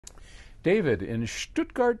David in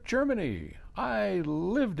Stuttgart, Germany. I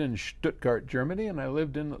lived in Stuttgart, Germany, and I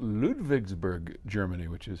lived in Ludwigsburg, Germany,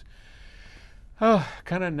 which is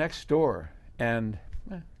kind of next door, and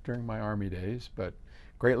during my Army days, but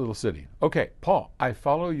great little city. Okay, Paul, I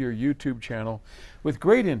follow your YouTube channel with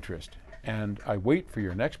great interest, and I wait for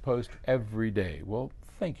your next post every day. Well,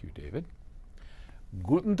 thank you, David.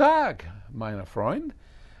 Guten Tag, meine Freund.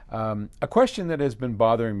 A question that has been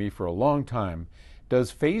bothering me for a long time.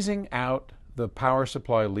 Does phasing out the power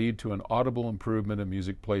supply lead to an audible improvement in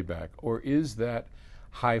music playback, or is that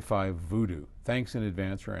hi-fi voodoo? Thanks in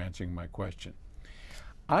advance for answering my question.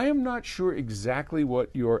 I am not sure exactly what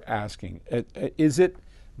you're asking. Is it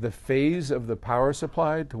the phase of the power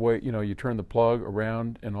supply to where you turn the plug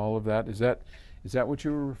around and all of that? Is that what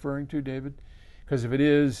you were referring to, David? Because if it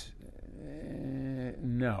is,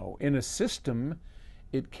 no. In a system,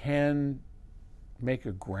 it can make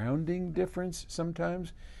a grounding difference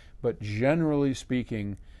sometimes, but generally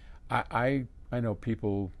speaking, I know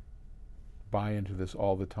people buy into this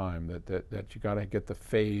all the time, that you got to get the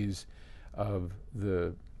phase of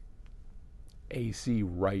the AC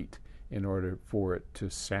right in order for it to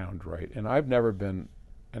sound right. And I've never been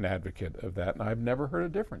an advocate of that, and I've never heard a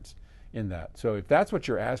difference in that. So if that's what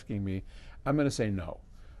you're asking me, I'm going to say no.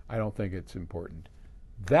 I don't think it's important.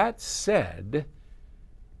 That said,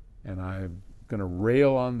 and I'm going to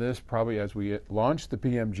rail on this probably as we launch the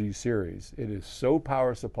PMG series, it is so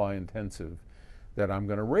power supply intensive that I'm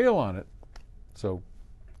going to rail on it. So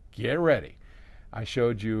get ready. I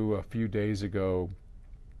showed you a few days ago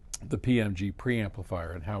the PMG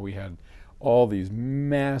preamplifier and how we had all these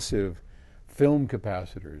massive film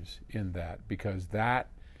capacitors in that, because that,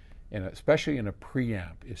 and especially in a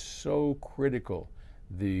preamp, is so critical.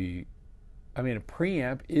 A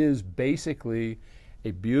preamp is basically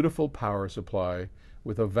a beautiful power supply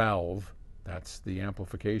with a valve. That's the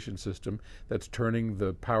amplification system that's turning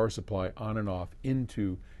the power supply on and off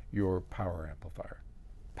into your power amplifier.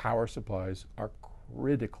 Power supplies are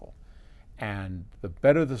critical, and the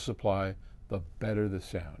better the supply, the better the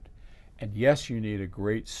sound. And yes, you need a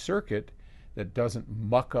great circuit that doesn't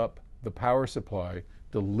muck up the power supply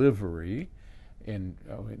delivery, and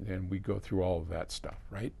we go through all of that stuff,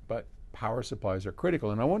 right? But power supplies are critical,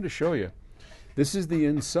 and I wanted to show you. This is the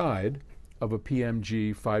inside of a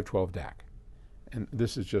PMG 512 DAC. And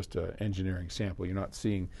this is just an engineering sample. You're not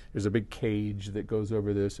seeing, there's a big cage that goes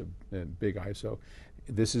over this, a big ISO.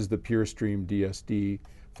 This is the PureStream DSD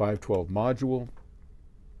 512 module.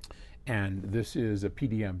 And this is a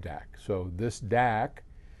PDM DAC. So this DAC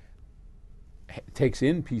takes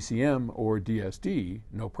in PCM or DSD,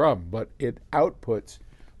 no problem, but it outputs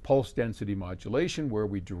pulse density modulation, where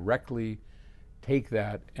we directly take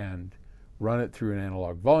that and run it through an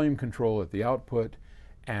analog volume control at the output,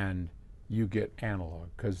 and you get analog,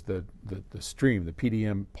 because the stream, the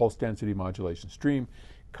PDM pulse density modulation stream,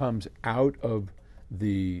 comes out of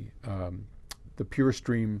the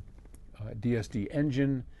PureStream DSD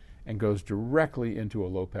engine and goes directly into a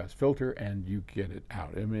low-pass filter, and you get it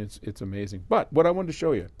out. I mean, it's amazing. But what I wanted to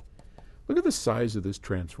show you, look at the size of this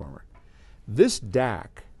transformer. This DAC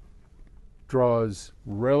draws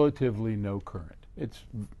relatively no current. I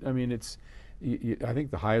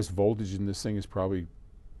think the highest voltage in this thing is probably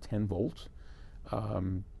 10 volts.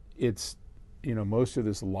 Most of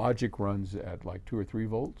this logic runs at like 2 or 3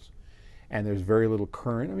 volts, and there's very little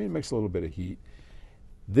current. I mean, it makes a little bit of heat.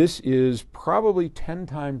 This is probably 10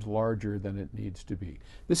 times larger than it needs to be.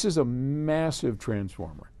 This is a massive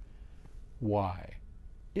transformer. Why?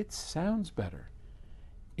 It sounds better.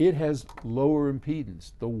 It has lower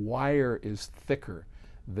impedance. The wire is thicker.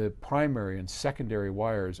 The primary and secondary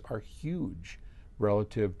wires are huge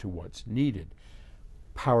relative to what's needed.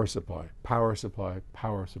 Power supply, power supply,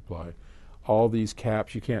 power supply. All these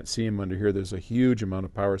caps, you can't see them under here. There's a huge amount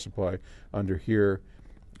of power supply under here,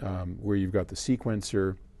 where you've got the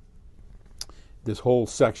sequencer. This whole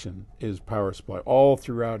section is power supply. All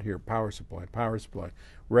throughout here, power supply,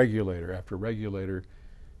 regulator after regulator,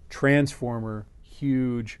 transformer,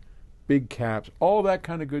 huge, big caps, all that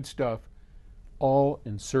kind of good stuff, all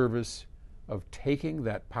in service of taking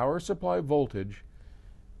that power supply voltage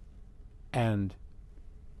and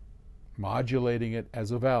modulating it as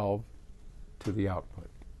a valve to the output.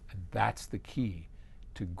 And that's the key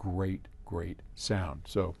to great, great sound.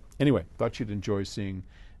 So anyway, thought you'd enjoy seeing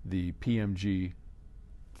the PMG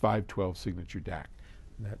 512 Signature DAC.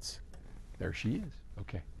 There she is.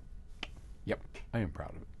 Okay. Yep, I am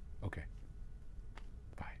proud of it. Okay.